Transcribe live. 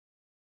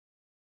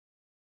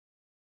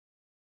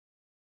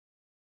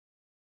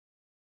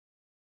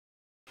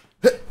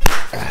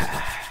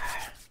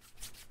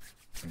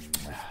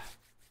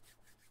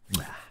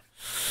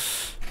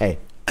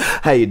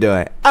How you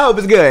doing? I hope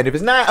it's good. If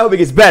it's not, I hope it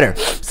gets better.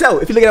 So,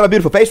 if you're looking at my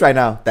beautiful face right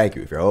now, thank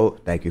you if you're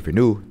old. Thank you if you're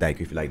new. Thank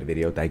you if you like the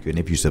video. Thank you. And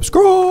if you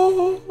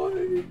subscribe.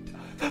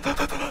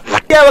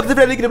 Yeah, welcome to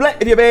the Link in the Black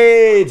video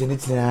page. And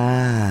it's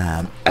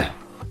time.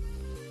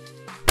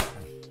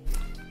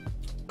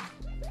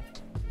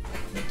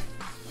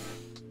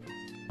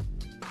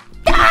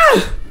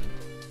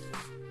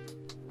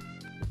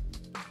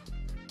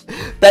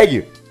 Thank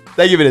you.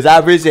 Thank you for this. I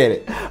appreciate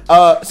it.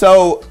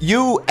 So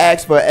you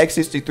asked for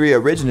X63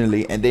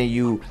 originally, and then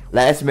you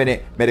last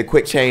minute made a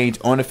quick change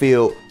on the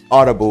field,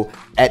 audible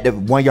at the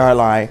 1 yard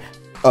line.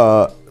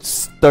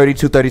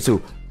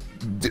 32-32.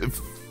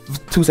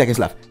 2 seconds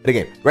left in the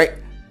game, right?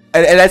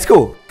 And that's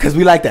cool because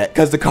we like that.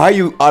 Because the car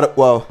you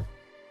well,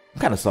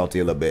 I'm kind of salty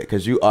a little bit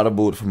because you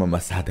audibled from a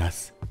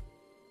Mercedes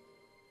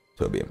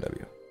to a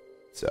BMW.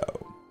 So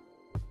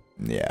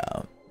yeah,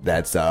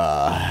 that's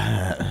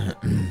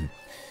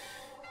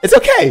it's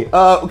okay,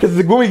 because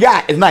what we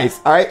got is nice.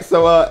 All right,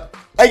 so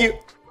thank you.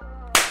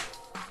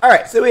 All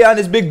right, so we on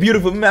this big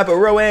beautiful map of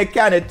Rowan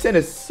County,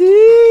 Tennessee.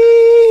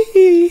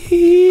 We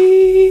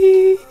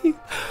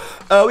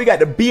got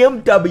the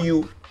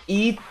BMW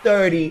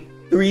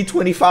E30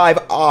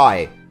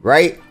 325i,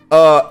 right?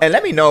 And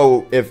let me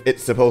know if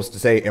it's supposed to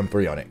say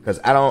M3 on it, because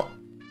I don't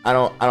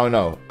know.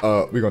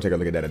 We're gonna take a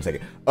look at that in a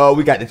second.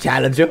 We got the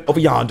Challenger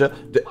over yonder,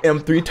 the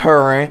M3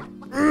 Touring.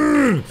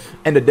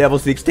 And the Devil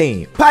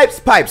 16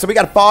 pipes. So we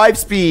got a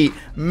 5-speed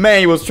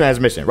manual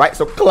transmission, right?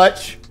 So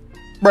clutch,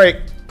 brake,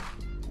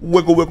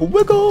 wiggle,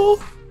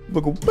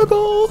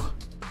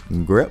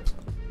 grip,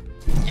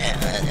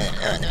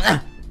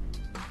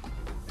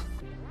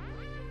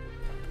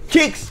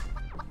 kicks,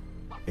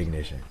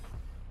 ignition.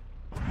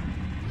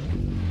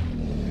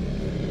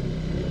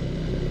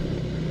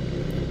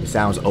 It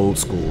sounds old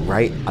school,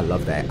 right? I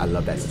love that. I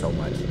love that so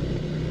much.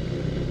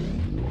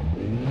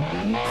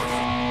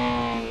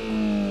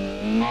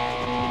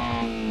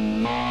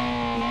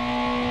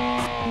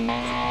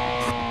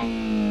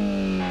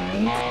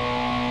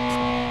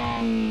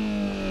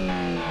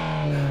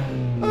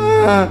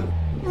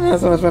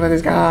 So much fun in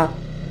this car.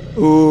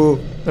 Ooh,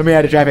 let me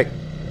out of traffic.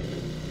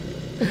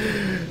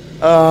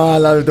 Oh, I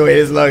love the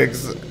way this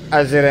looks.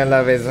 I shouldn't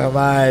love it so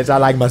much. I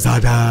like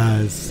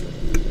Mercedes,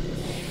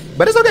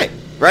 but it's okay,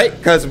 right?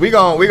 Cause we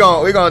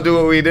gonna do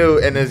what we do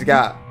in this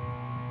car.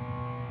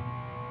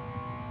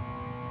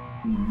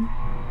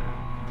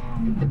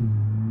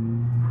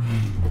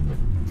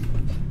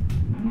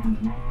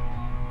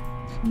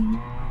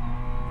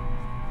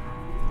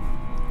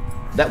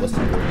 That was.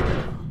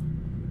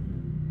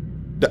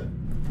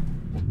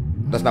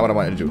 That's not what I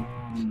wanted to do.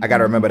 I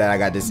gotta remember that I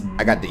got the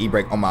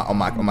e-brake on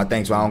my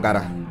thing, so I don't gotta.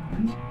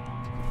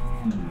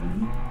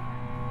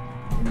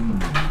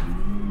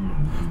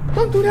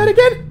 Don't do that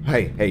again.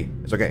 Hey,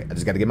 it's okay. I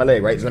just gotta get my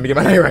leg right. Just let me get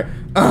my leg right.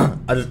 All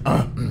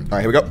right,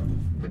 here we go.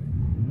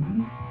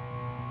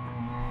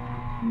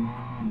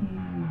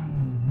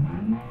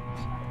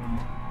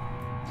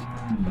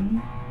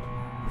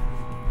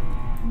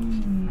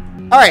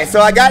 All right, so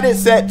I got it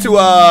set to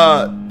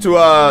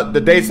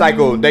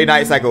the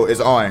day-night cycle is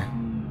on.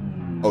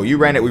 Oh, you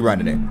ran it, we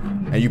running it.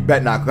 And you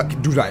bet not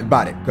do something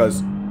about it,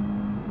 cause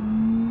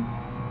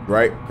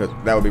right? Cause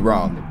that would be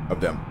wrong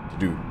of them to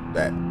do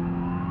that.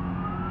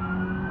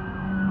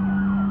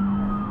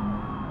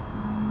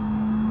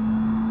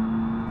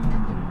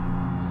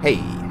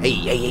 Hey,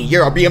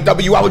 you're a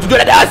BMW, why would you do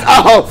that to us?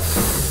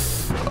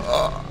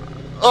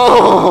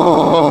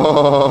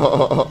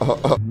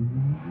 Oh.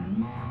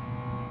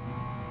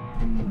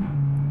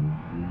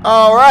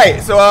 All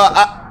right, so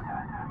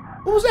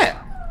what was that?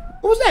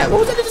 What was that? What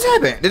was that that just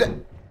happened?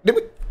 Did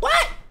we?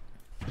 What?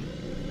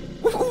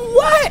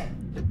 What?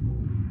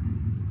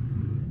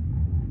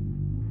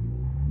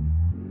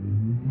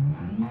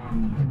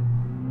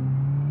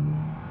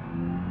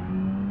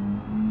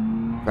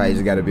 Right, you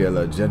just gotta be a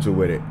little gentle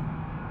with it,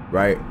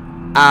 right?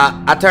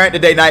 I turned the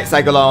day-night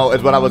cycle on,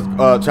 is what I was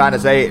trying to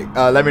say.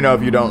 Let me know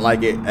if you don't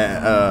like it.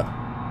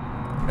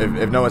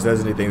 If no one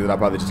says anything, then I'll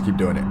probably just keep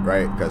doing it,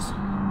 right? Because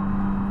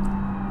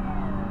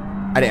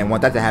I didn't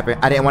want that to happen.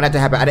 I didn't want that to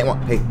happen. I didn't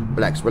want. Hey,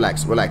 relax. Don't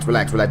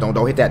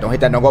hit that. Don't hit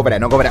that. Don't go over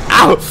that.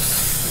 Ow!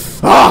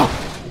 Ah!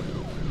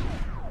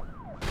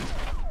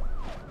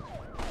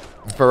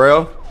 For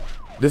real?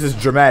 This is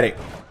dramatic.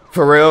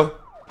 For real?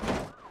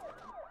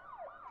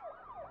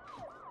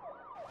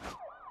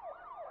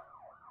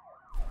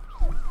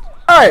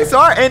 Alright, so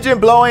our engine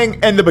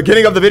blowing in the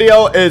beginning of the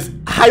video is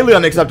highly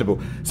unacceptable.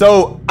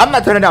 So I'm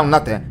not turning down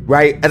nothing,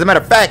 right? As a matter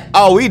of fact,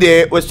 all we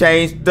did was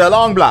change the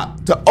long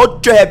block to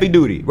ultra heavy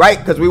duty, right?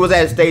 Because we was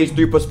at stage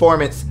 3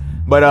 performance,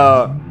 but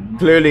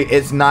clearly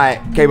it's not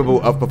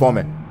capable of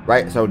performing,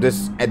 right? So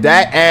this and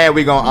that, and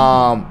we're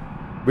gonna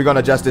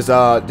adjust this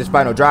this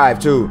final drive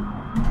too,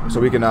 so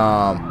we can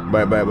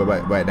but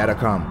that'll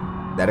come.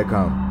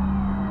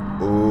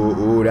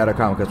 Ooh, that'll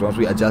come, because once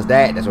we adjust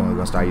that, that's when we're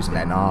gonna start using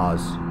that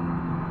NOS.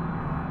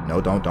 No,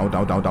 don't.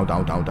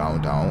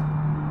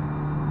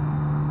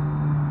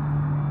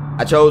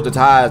 I chose the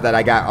tires that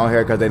I got on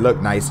here because they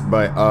look nice,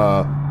 but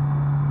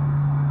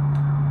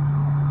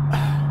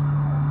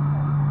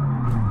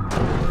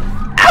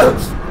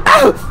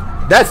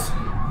That's.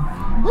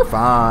 We're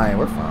fine.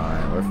 We're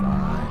fine. We're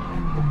fine.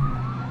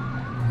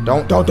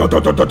 Don't.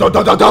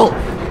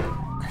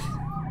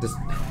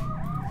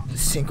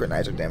 This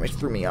synchronizer damage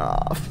threw me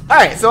off. All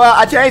right, so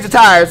I changed the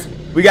tires.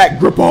 We got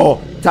grip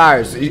ball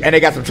tires, and they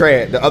got some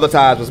tread. The other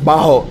tires was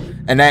ball,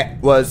 and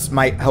that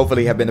might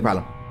hopefully have been the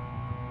problem.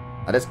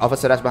 Now this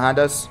officer that's behind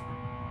us,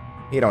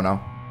 he don't know.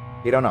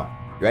 He don't know.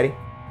 You ready?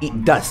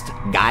 Eat dust,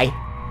 guy.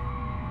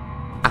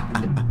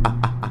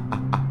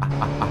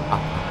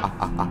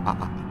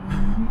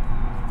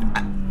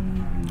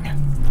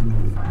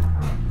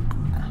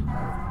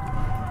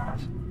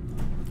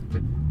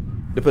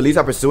 The police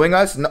are pursuing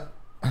us? No.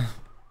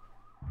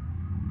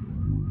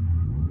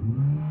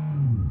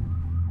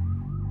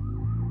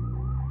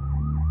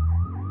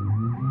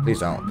 Please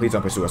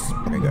don't pursue us.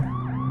 Okay, good.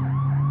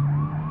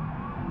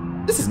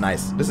 This is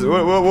nice. This is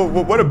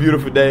what a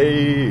beautiful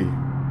day.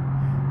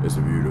 It's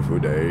a beautiful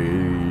day.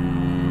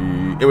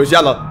 It was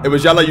yellow. It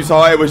was yellow. You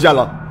saw it. It was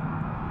yellow.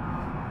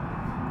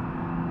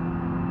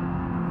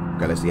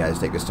 Okay, let's see how to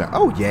take this turn.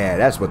 Oh yeah,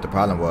 that's what the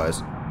problem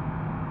was.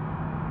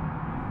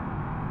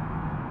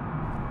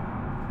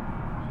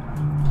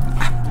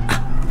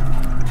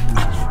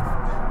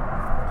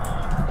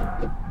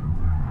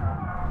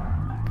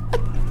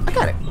 I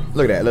got it.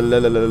 Look at that.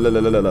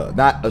 Look.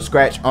 Not a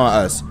scratch on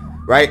us.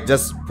 Right?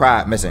 Just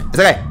pride missing. It's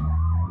okay.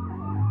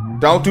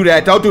 Don't do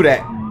that. Don't do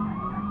that.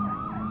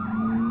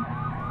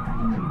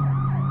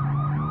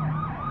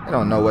 I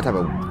don't know what type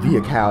of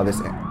vehicle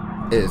this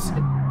is.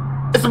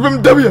 It's a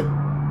BMW.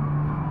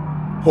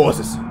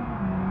 Horses.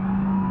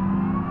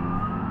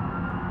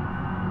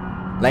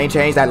 Lane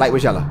change. That light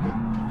was yellow.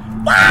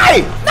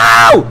 Why?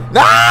 No!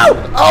 No!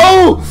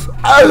 Oh!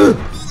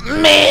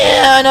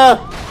 Man!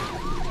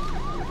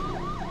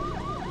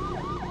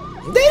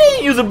 They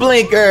didn't use a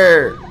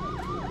blinker.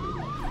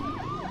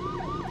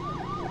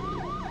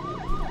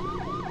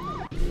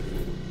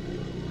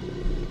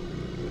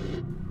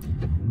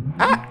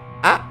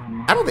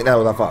 I don't think that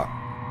was our fault.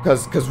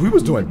 Cause we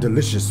was doing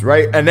delicious,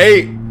 right? And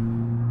they,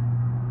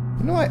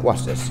 you know what?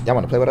 Watch this. Y'all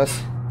wanna play with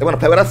us? They wanna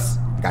play with us?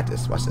 I got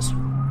this. Watch this.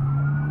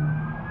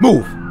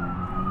 Move.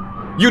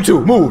 You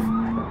two, move.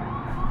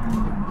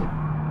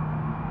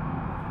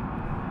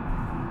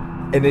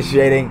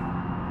 Initiating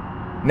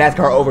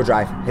NASCAR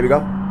overdrive. Here we go.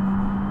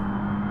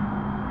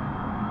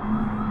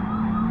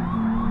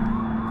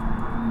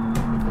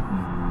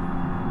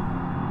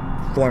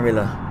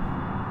 Formula.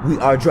 We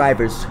are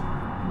drivers.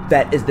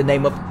 That is the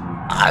name of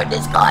our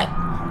Discord.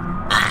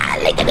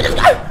 Link in the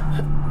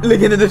description.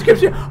 Link in the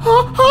description. Oh.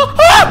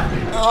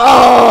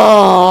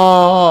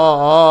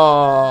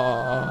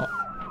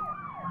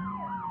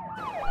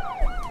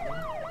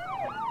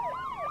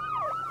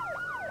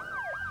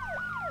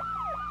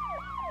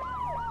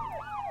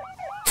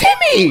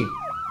 Timmy,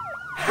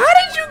 how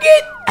did you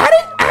get?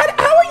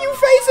 How are you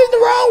facing the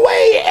wrong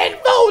way and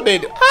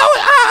folded? How?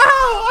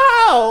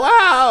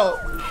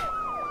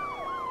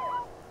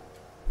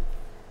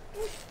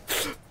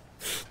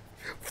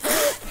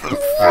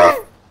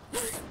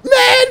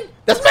 Man,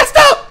 that's messed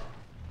up.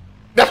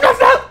 That's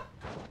messed up.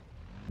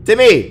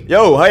 Timmy,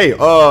 yo, hey,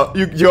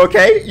 you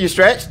okay? You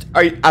stretched?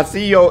 I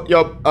see you.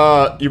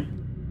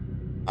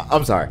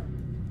 I'm sorry.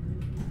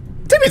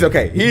 Timmy's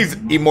okay. He's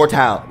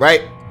immortal,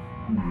 right?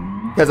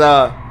 Cause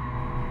oh,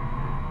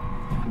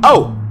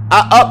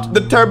 I upped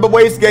the turbo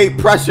wastegate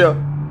pressure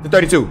to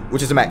 32,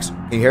 which is the max.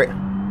 Can you hear it?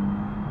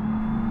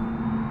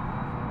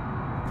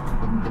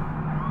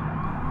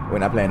 We're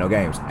not playing no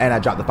games. And I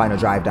dropped the final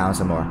drive down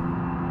some more.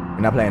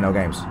 We're not playing no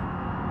games.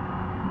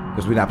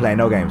 Because we're not playing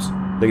no games.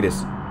 Look at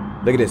this.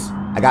 Look at this.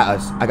 I got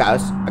us. I got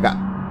us.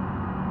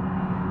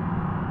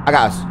 I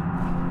got us.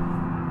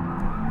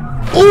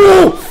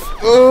 Ooh!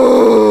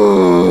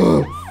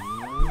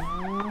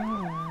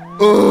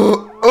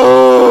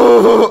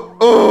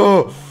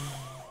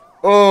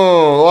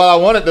 Well, I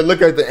wanted to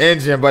look at the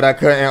engine, but I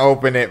couldn't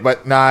open it.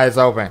 But nah, it's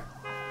open.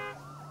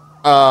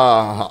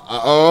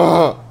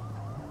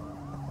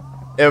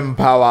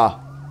 Empower.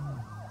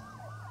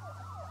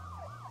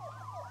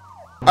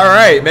 All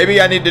right,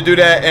 maybe I need to do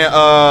that. And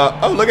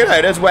oh, look at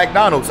that. That's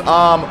McDonald's.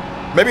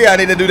 Maybe I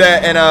need to do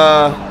that in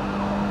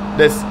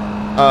this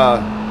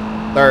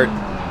third.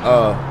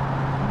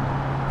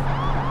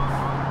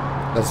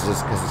 That's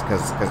just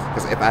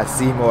because if I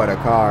see more of the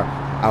car,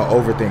 I'll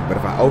overthink. But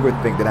if I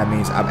overthink, then that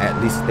means I'm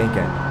at least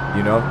thinking,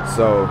 you know?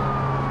 So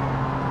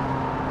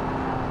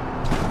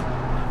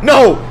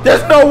no,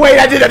 there's no way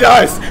that did it to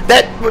us.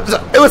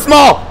 It was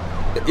small.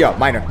 Yo,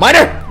 minor.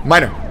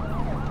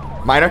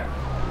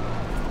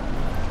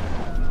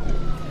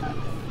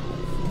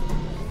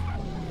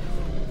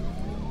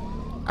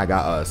 I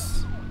got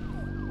us.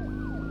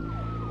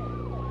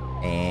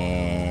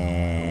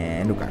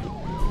 And new car.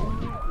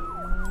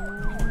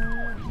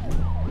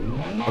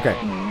 Okay.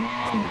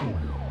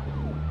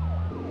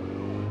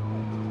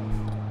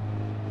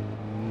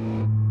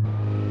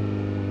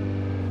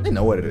 They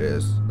know what it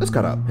is. Let's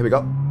cut up. Here we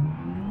go.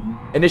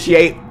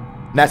 Initiate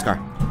NASCAR.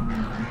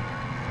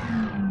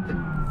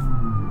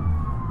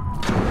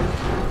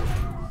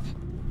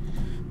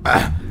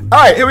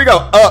 right, here we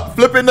go.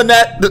 Flipping the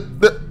net.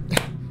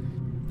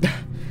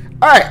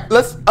 All right,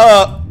 let's.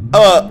 I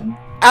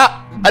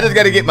just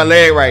gotta get my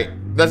leg right.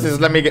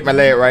 Let me get my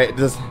leg right.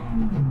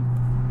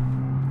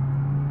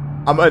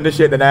 I'm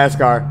initiating the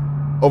NASCAR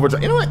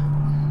overdrive. You know what?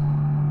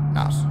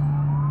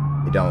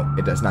 No,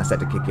 it does not set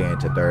to kick in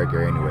to third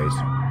gear, anyways.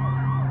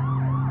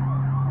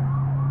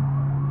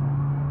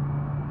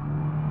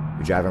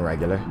 You're driving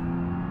regular,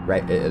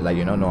 right? Like,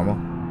 you know, normal.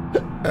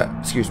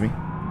 Excuse me.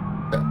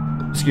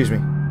 Excuse me.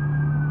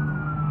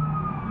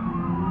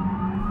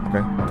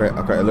 Okay.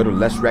 A little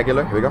less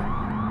regular. Here we go.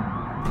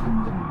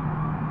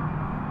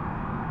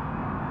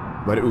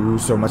 But ooh,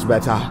 so much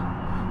better.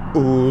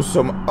 Ooh,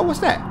 so much. Oh,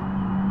 what's that?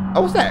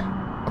 Oh, what's that?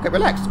 Okay,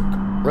 relax.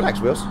 Relax,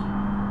 Wheels.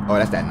 Oh,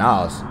 that's that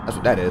NOS. That's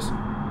what that is.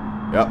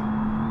 Yep.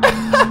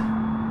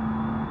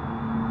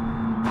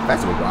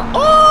 Faster we go.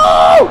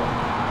 Oh!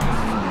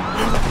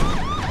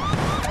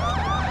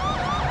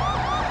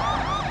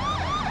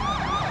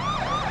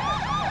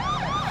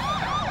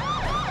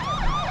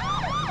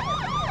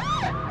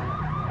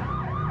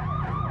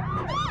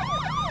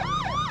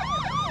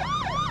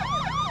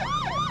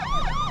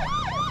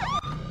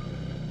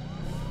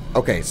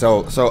 Okay,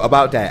 so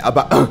about that,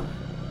 about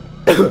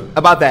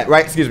that,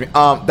 right? Excuse me.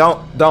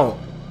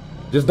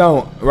 Just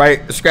don't,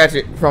 right? Scratch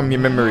it from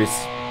your memories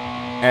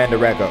and the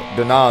record.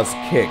 The NOS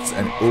kicks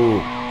and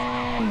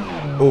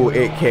ooh,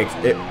 it kicks.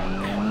 Here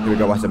we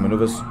go. Watch the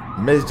maneuvers.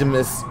 Miss.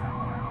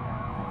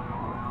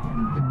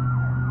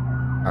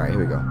 All right, here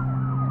we go.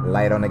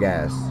 Light on the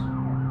gas.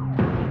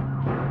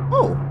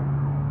 Oh,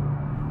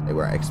 they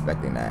weren't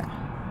expecting that.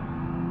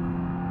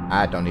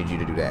 I don't need you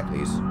to do that,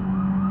 please.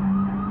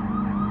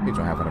 Please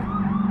don't have for them.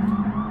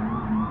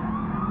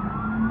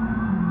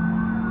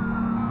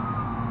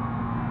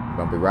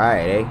 Bumpy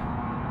ride, eh?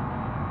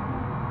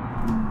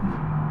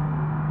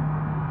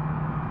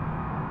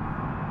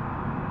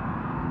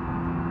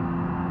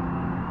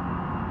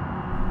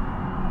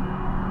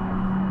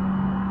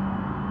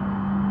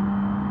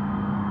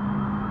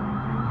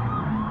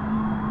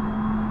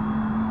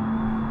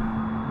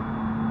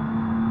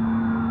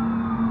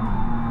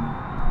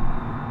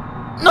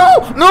 No!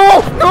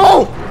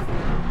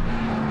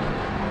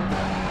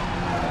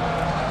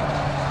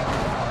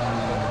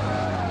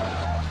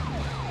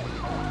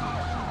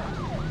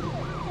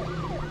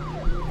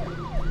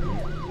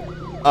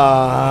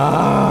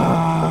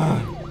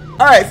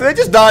 Alright, so it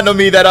just dawned on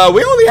me that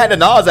we only had the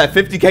NOS at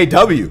 50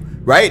 kW,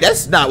 right?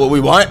 That's not what we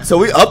want, so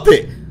we upped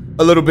it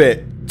a little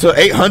bit to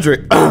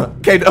 800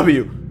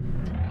 kW.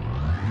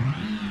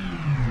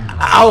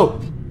 Ow!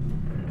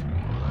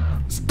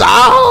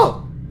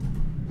 Stop!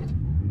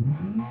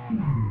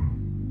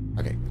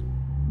 Okay.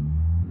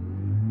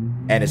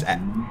 And it's at.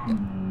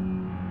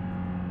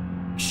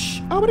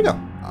 Shh. Oh, where'd it go?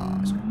 Oh,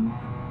 it's okay.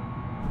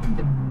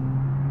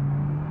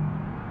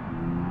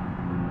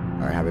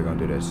 Alright, how we gonna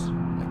do this?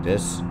 Like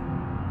this?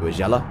 It was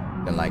yellow?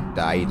 Then like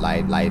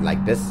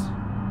this?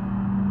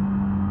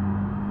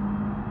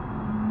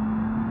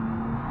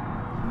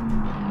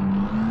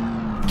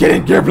 Get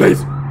in gear,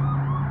 please!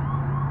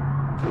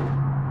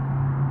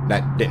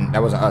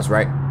 That wasn't us,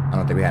 right? I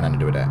don't think we had nothing to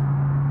do with that.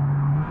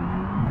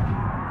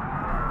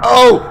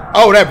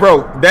 Oh, that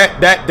broke. That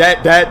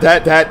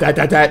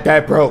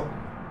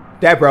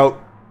broke.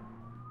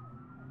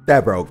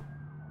 That broke.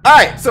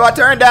 Alright, so I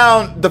turned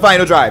down the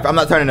final drive. I'm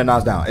not turning the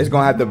NOS down. It's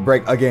gonna have to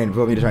break again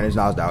for me to turn this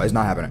NOS down. It's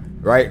not happening,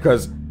 right?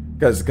 Because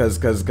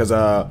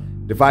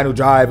the final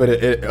drive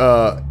it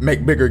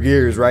make bigger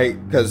gears,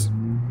 right? Because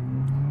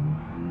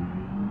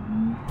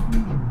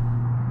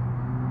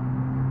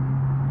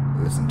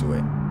listen to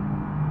it.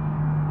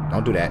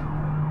 Don't do that.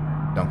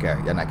 Don't care.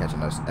 You're not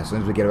catching us. As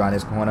soon as we get around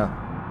this corner,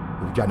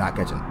 you're not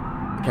catching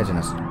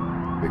us.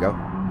 Here we go.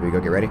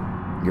 Get ready.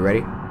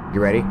 Everybody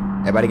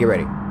get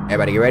ready.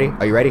 Everybody get ready.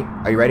 Are you ready?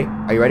 Okay,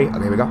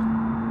 here we go. No!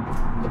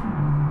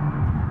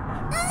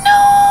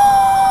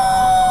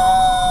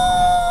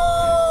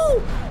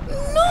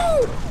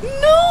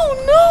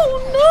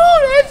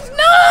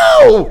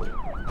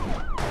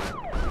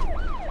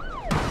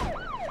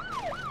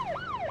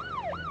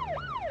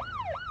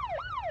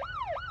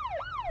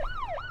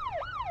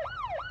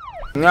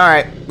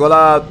 Alright, well,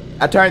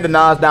 I turned the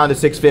NOS down to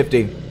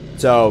 650,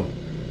 so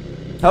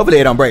hopefully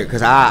it don't break,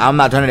 because I'm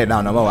not turning it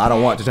down no more. I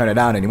don't want to turn it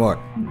down anymore.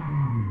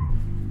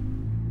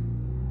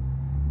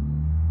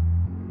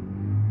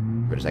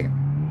 Wait a second.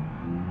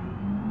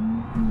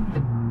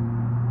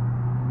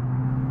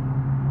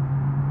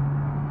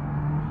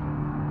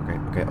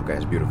 Okay,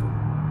 that's beautiful.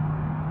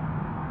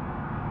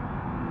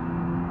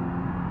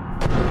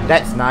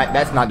 That's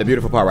not the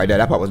beautiful part right there.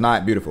 That part was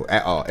not beautiful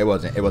at all. It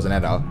wasn't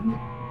at all.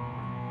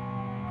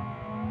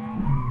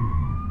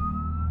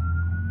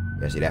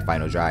 Yeah, see, that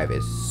final drive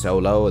is so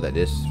low that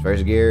this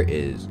first gear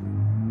is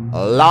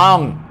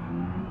long.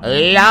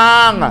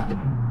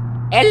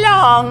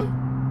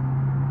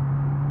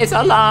 It's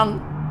so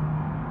long.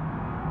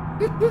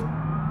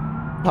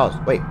 Pause.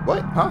 Wait,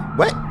 what? Huh?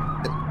 What?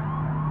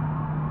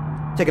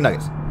 Chicken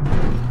nuggets.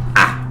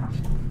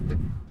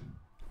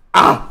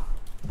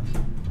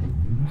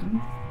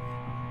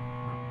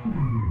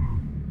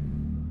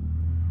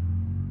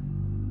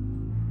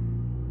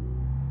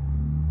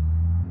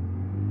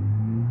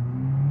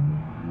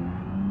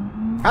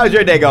 How's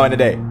your day going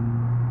today?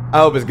 I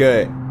hope it's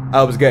good. I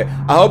hope it's good.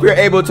 I hope you're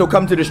able to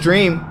come to the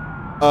stream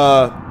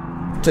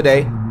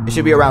today. It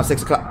should be around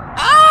 6 o'clock.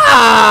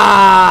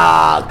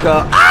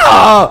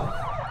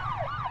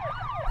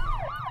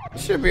 It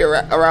should be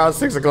around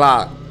 6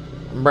 o'clock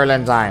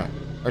Berlin time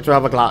or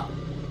 12 o'clock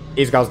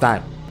East Coast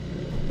time.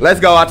 Let's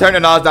go. I turned the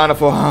NOS down to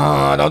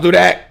 400. Don't do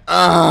that.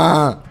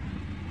 I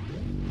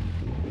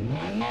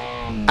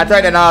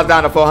turned the NOS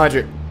down to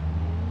 400.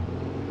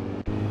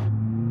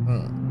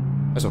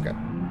 That's okay.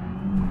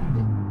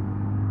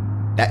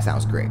 That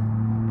sounds great.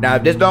 Now,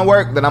 if this don't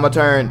work, then I'm gonna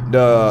turn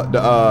the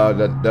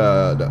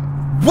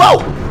whoa.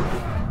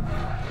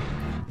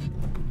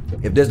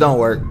 If this don't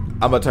work,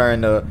 I'm gonna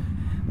turn the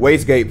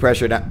wastegate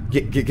pressure down.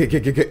 Get.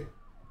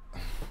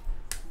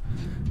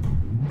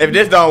 If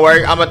this don't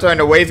work, I'm gonna turn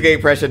the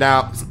wastegate pressure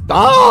down.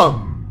 Stop!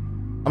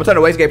 I'm gonna turn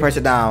the wastegate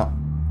pressure down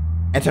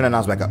and turn the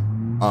NOS back up.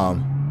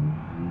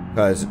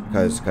 Cause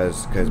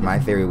my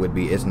theory would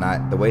be it's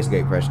not the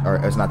wastegate pressure, or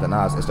it's not the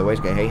NOS, it's the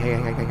wastegate. Hey.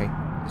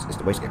 It's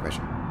the wastegate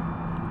pressure.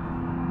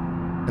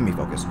 Let me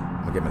focus. I'm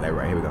gonna get my leg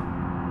right. Here we go.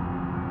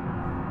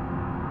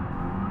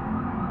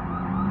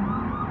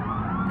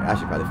 Yeah, I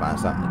should probably find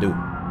something to do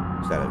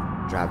instead of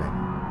driving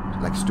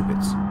like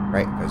stupids,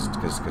 right? Cause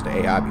the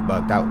AI be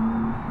bugged out.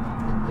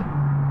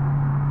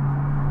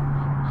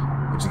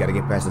 We just gotta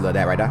get past a little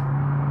that right now.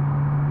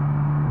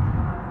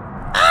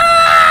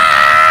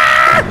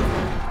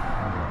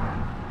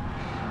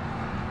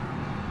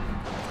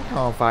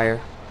 On fire.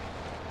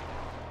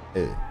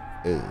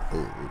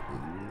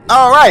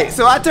 All right,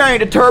 so I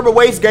turned the turbo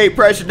wastegate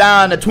pressure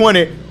down to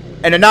 20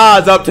 and the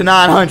NOS up to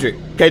 900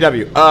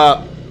 kW.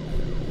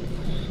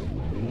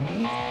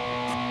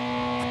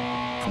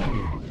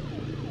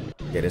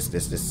 Yeah, this.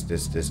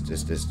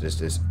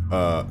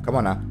 Come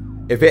on now.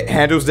 If it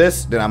handles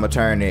this, then I'm gonna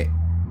turn it.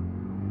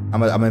 I'm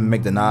gonna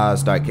make the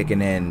NOS start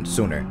kicking in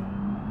sooner.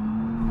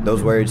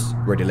 Those words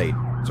were delayed.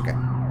 It's okay.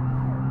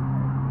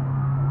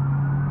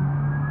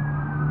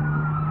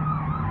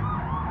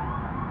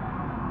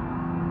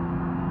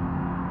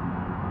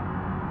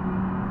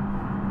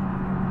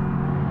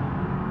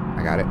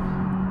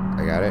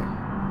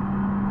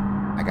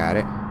 I got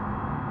it.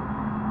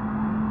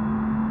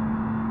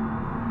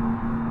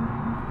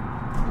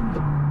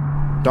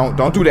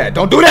 Don't do that.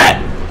 Don't do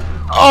that.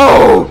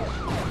 Oh!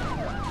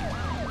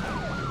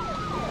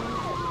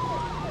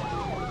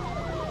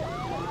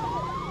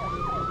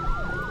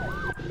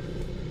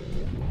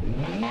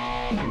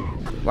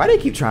 Why they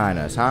keep trying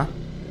us, huh?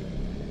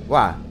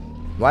 Why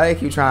they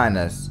keep trying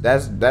us?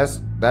 That's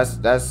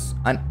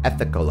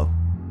unethical.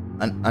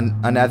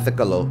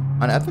 Unethical.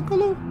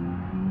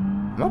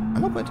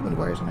 Am I putting too many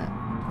words in that?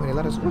 Too many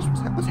letters?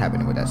 What's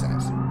happening with that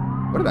sentence?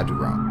 What did I do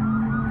wrong?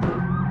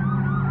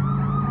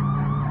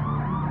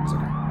 It's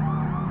okay.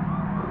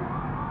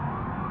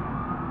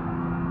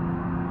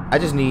 I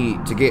just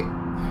need to get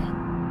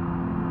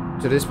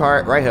to this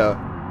part right here,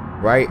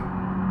 right?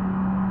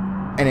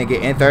 And then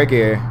get in third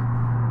gear,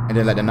 and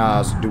then let the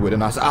NOS do what the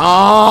NOS. All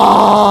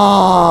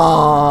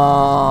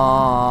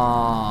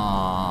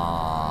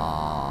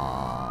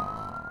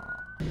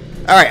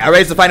right, I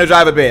raised the final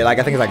drive a bit. Like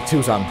I think it's like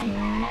 2 something.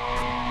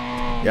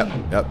 Yep.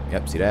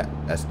 See that?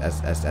 That's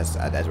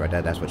right.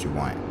 That's what you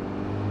want.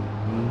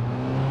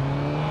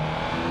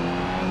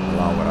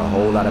 Along with a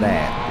whole lot of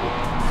that.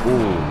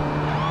 Ooh.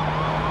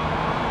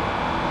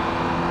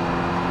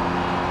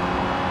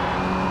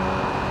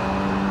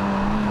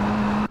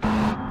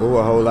 Ooh,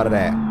 a whole lot of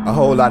that. A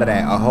whole lot of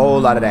that. A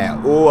whole lot of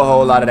that. Ooh, a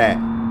whole lot of that.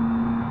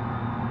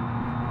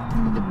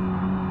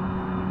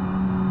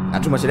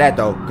 Not too much of that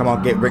though. Come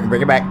on,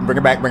 bring it back. Bring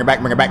it back. Okay.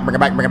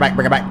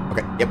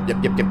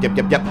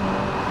 Yep.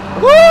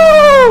 Woo!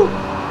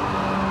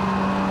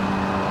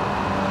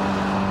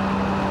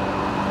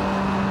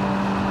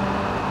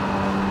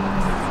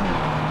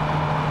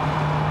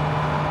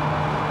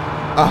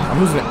 I'm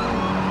losing it.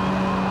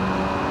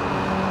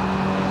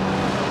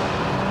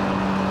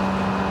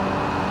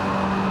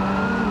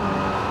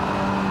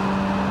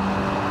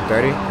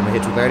 30. I'm gonna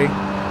hit 230.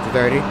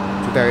 230.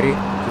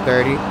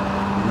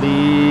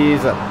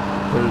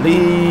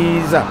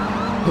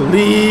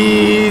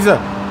 Please.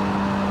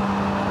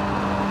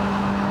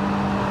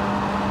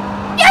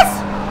 Yes!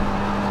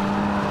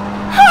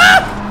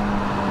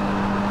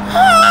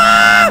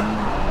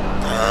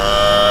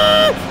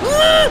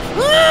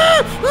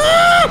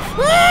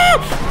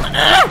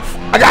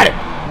 I got it.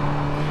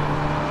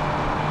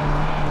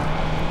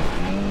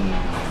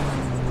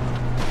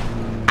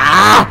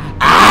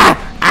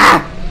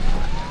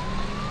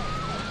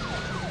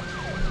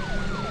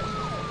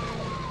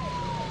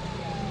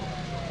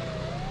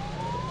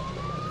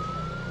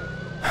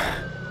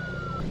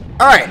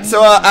 Alright,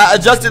 so I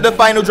adjusted the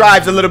final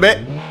drives a little bit.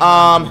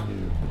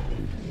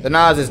 The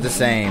NOS is the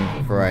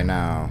same for right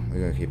now. We're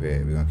gonna keep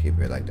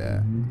it like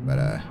that. But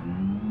here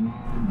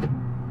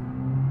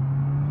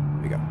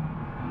we go.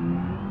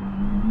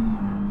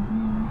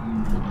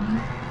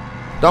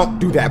 Don't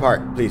do that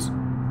part, please.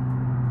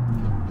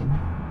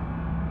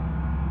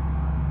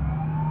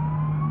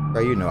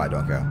 Bro, you know I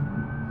don't care.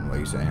 Why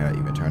you sitting here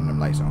even turning them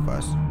lights on for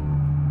us?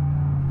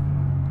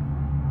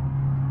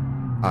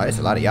 Oh, it's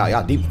a lot of y'all.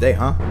 Y'all deep today,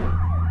 huh?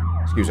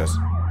 Excuse us.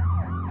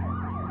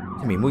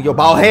 Timmy, move your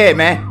bald head,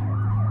 man.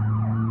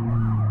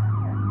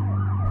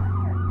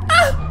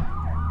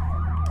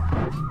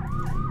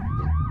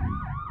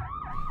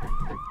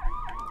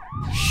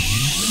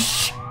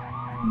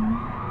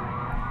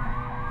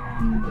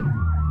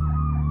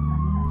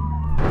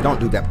 Don't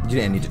do that. You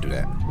didn't need to do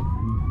that.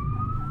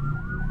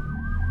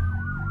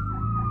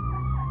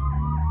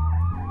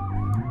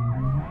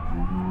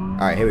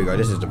 Alright, here we go.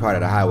 This is the part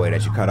of the highway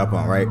that you cut up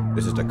on, right?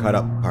 This is the cut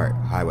up part.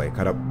 Highway.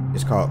 Cut up.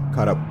 It's called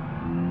cut up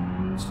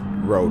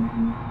road.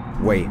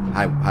 Way.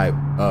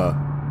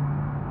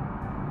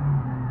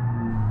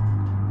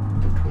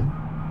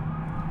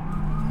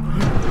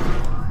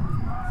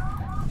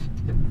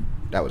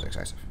 That was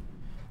excessive.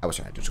 I was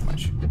trying to do too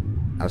much.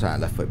 I was trying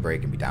to left foot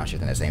brake and be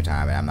downshifting at the same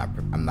time, and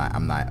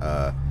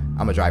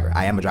I'm a driver.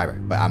 I am a driver,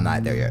 but I'm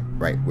not there yet.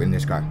 Right? We're in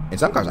this car. In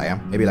some cars I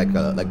am. Maybe like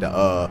the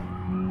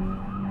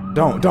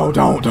Don't. I'm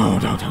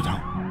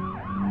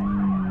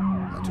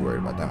not too worried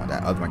about that one.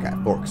 That other one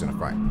got forks in the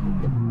front.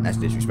 And that's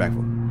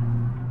disrespectful.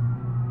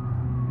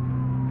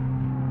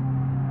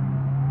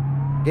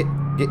 Get.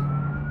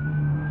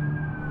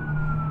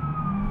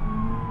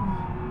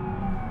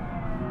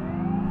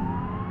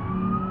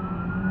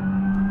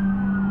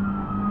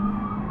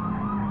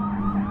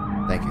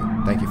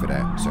 Thank you for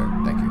that, sir.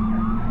 Thank you.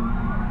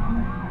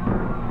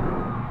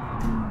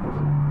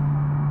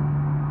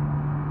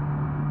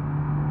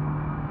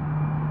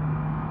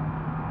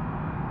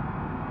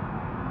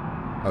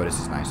 Oh, this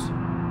is nice.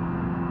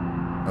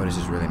 Oh, this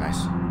is really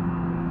nice.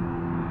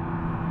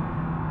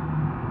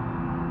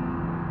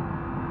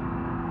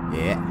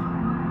 Yeah.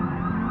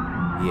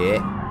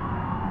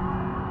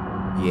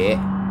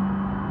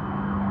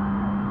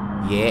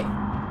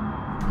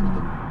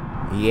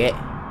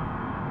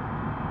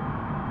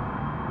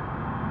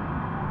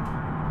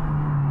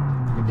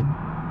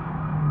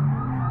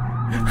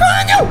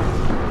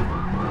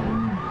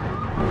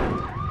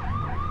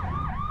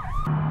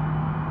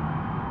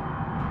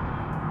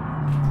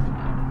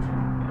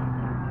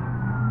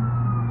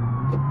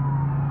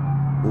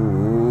 Ooh.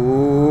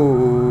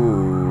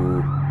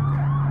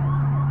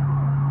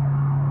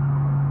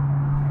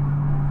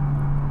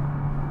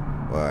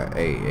 Well,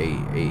 hey,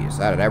 the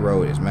side of that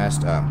road is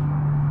messed up.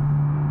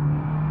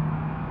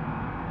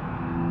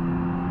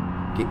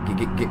 Get.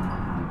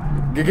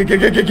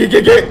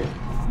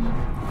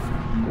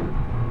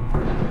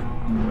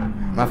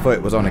 My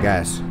foot was on the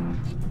gas.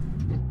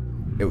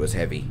 It was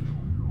heavy.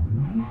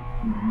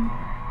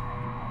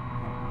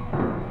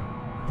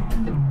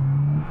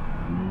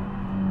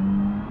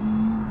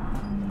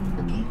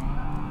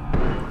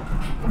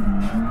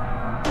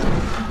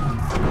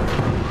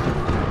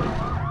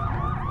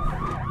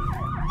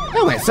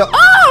 That went so.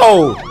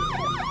 Oh!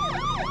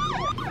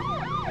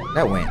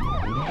 That went.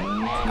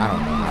 I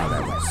don't know how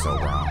that went so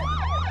wrong.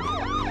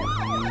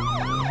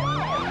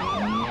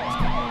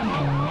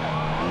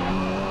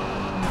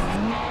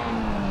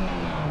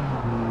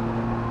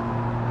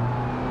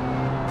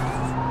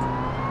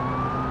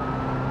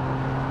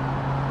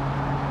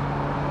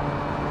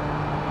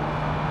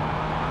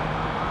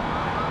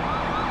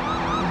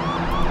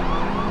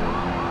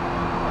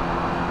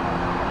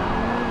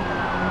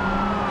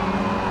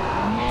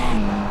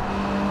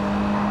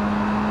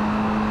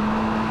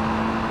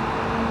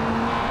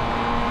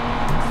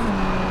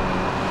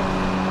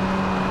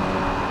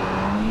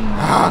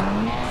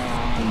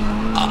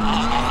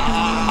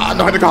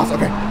 No, hit the gas.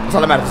 Okay, that's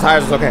all that matters. The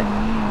tires is okay.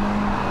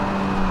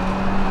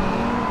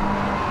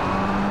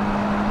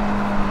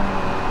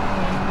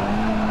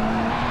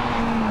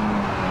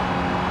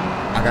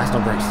 I got no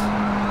brakes.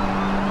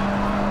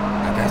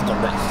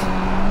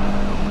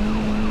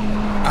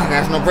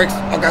 Oh, brake.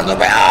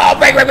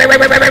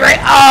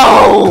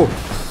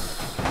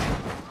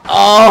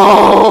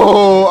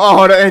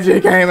 Oh, the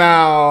engine came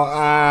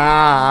out.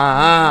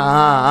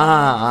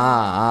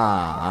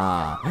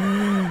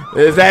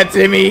 Is that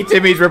Timmy?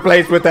 Timmy's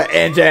replaced with the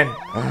engine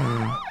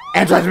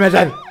and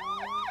transmission.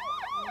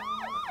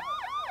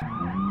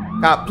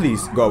 Cop,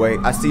 please go away.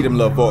 I see them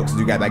little forks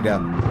you got back there.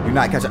 Do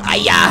not catch it.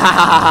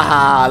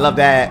 I love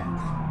that.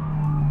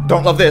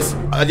 Don't love this.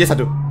 Yes, I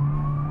do.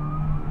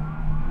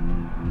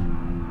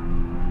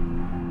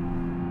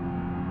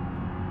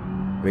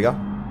 Here we go.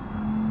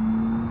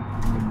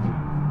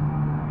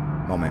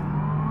 Moment.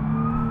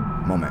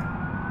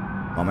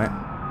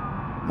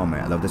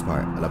 I love this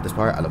part.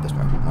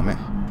 Moment.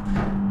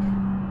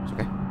 It's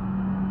okay.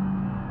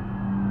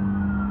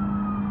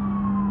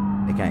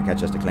 They can't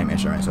catch us to claim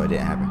insurance, so it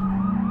didn't happen.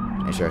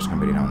 Insurance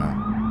company don't know.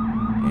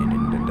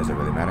 And does it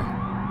really matter?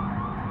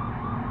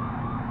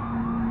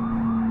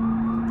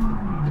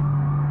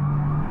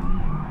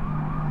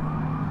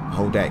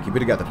 Hold that. Keep it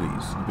together,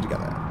 please. Keep it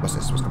together. What's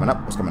this? What's coming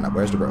up?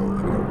 Where's the road?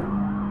 Here we go.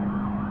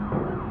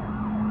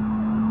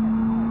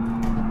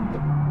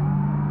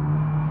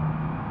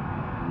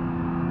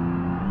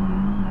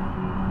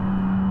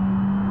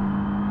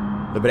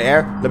 Little bit of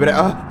air.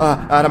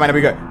 That might not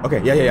be good.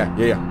 Okay, yeah.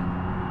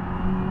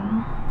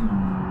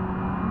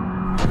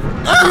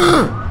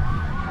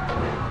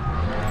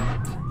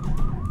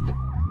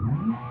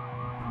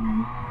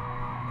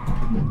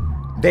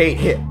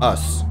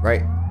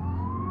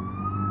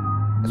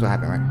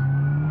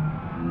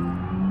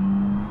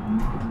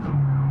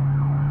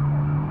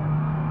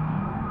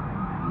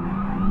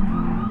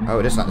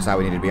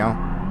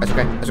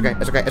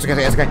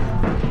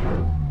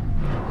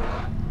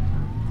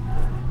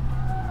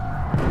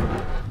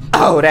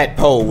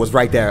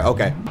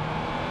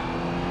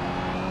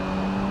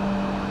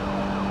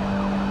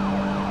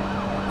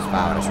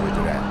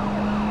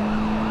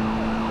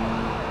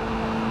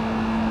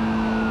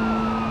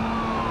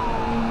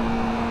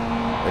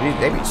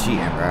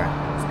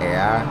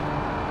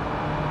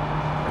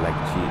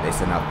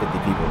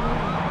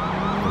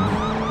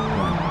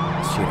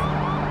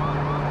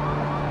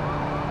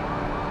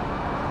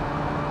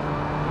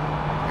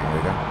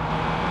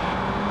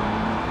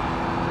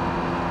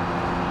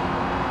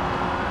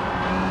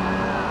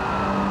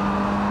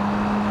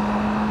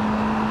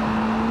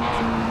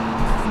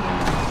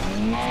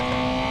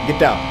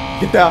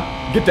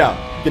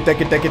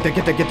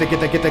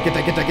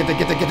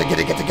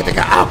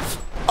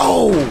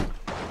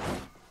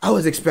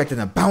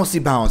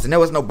 bouncy bounce, and there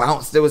was no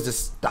bounce. There was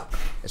just stuck.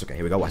 It's okay.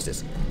 Here we go. Watch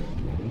this.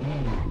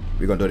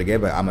 We're gonna do it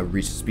again, but I'm gonna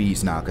reach the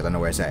speeds now because I know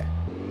where it's at.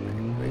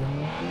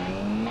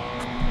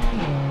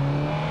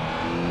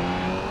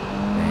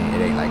 Dang,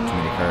 it ain't like too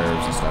many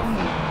curves and stuff.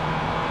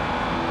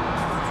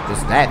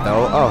 Just that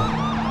though. Oh.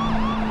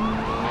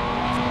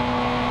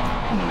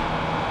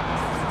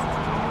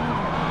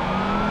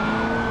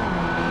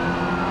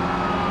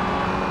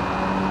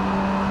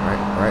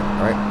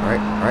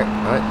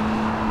 Alright.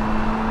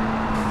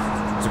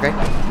 It's okay.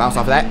 Bounce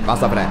off of that.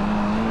 Bounce off of that.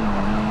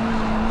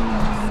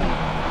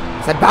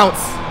 I said bounce.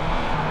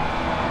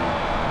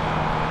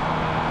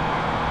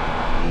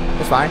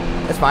 It's fine.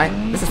 It's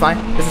fine. This is fine.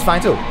 This is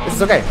fine too. This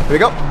is okay. Here we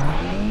go.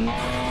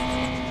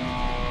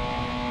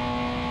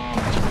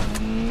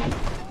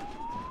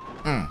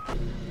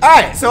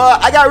 Alright, so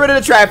I got rid of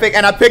the traffic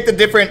and I picked a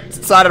different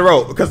side of the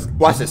road. Because,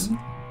 watch this.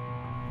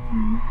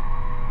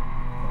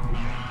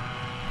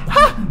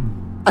 Ha!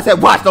 I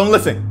said watch, don't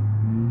listen.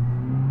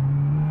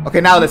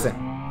 Okay, now listen.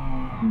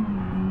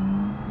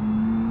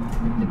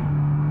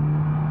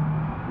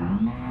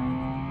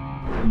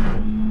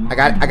 I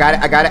got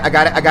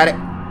it.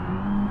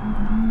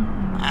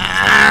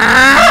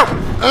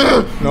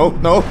 No.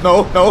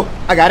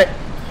 I got it.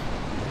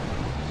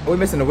 Are we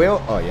missing the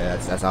wheel? Oh yeah,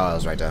 that's all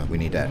else right there. We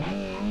need that.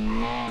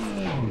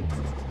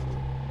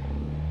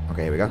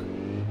 Okay, here we go.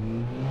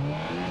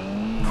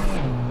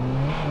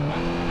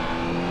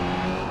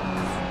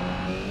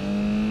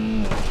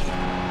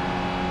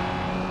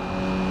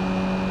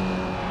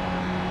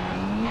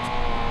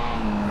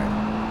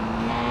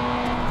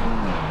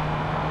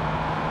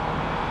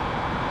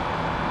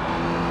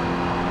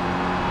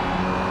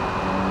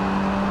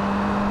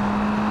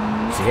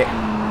 See it?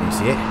 Can you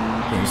see it?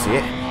 Can you see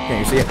it? Can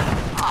you see it?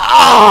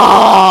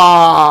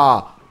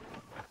 Ah!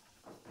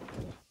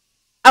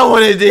 I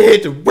wanted to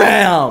hit the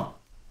ground.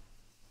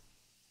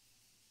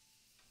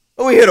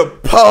 But we hit a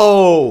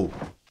pole.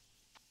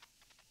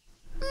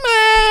 Man!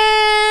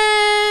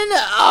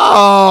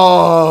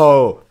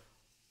 Oh!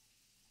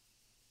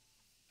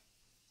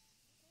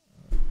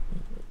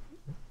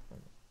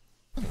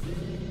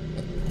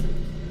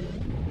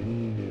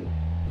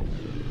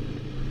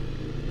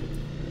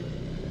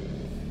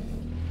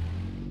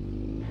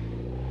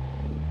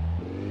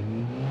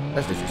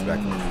 That's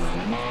disrespectful.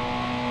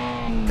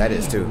 That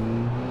is too.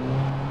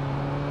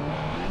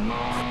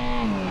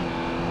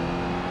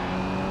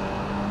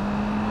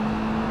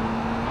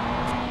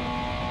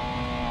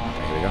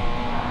 Okay, here we go.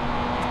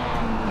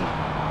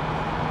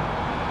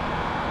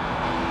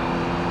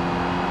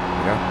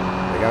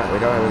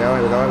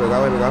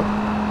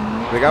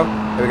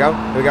 Here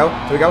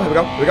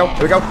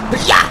we go.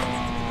 Yeah!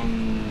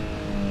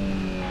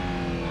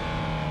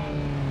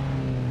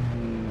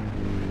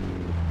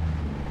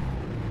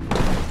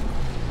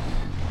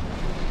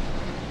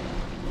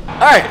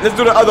 Alright, let's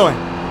do the other one.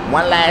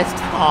 One last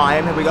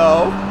time. Here we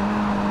go. No,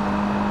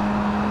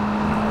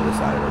 this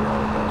side of the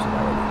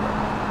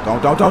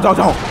road.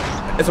 Don't.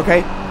 It's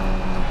okay.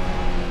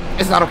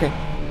 It's not okay.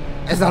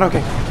 It's not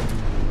okay.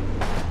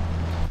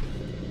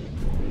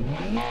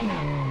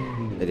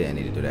 They didn't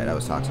need to do that. That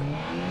was toxic.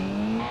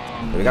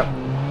 Here we go.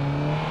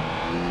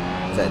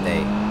 Is that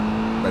they?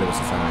 But it was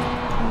the sign.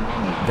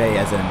 They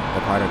as in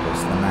the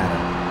particles, the matter.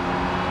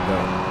 Go.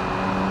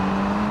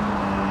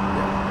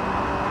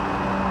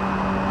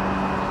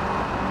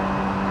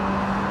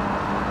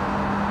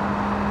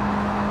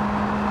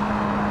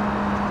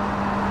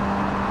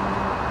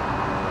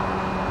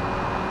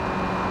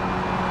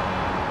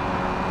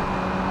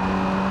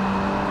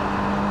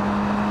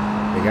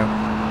 Here we go.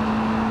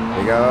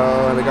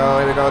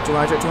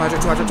 200.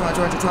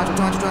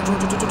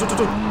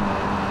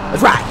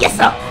 That's right. Yes,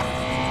 sir.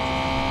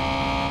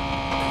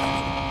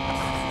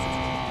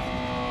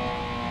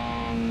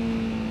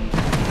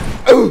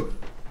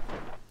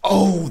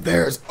 Oh,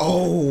 there's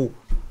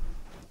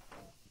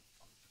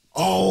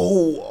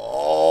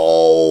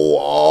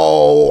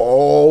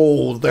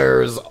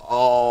there's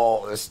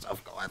all this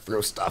stuff going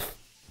through stuff.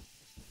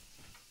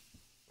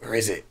 Where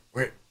is it?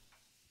 Where?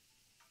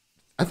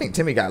 I think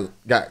Timmy got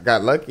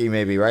lucky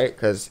maybe, right?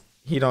 Because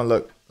he don't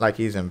look like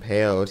he's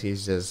impaled.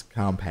 He's just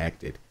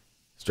compacted.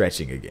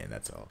 Stretching again,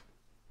 that's all.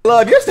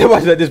 Well, if you're still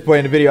watching at this point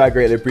in the video, I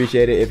greatly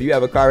appreciate it. If you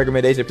have a car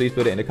recommendation, please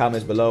put it in the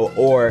comments below,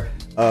 or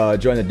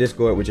join the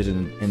Discord, which is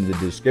in the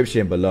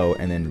description below,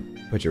 and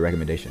then put your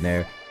recommendation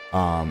there.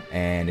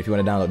 And if you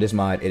want to download this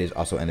mod, it is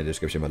also in the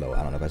description below.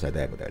 I don't know if I said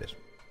that, but there it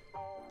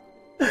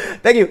is.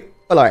 Thank you.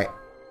 All right.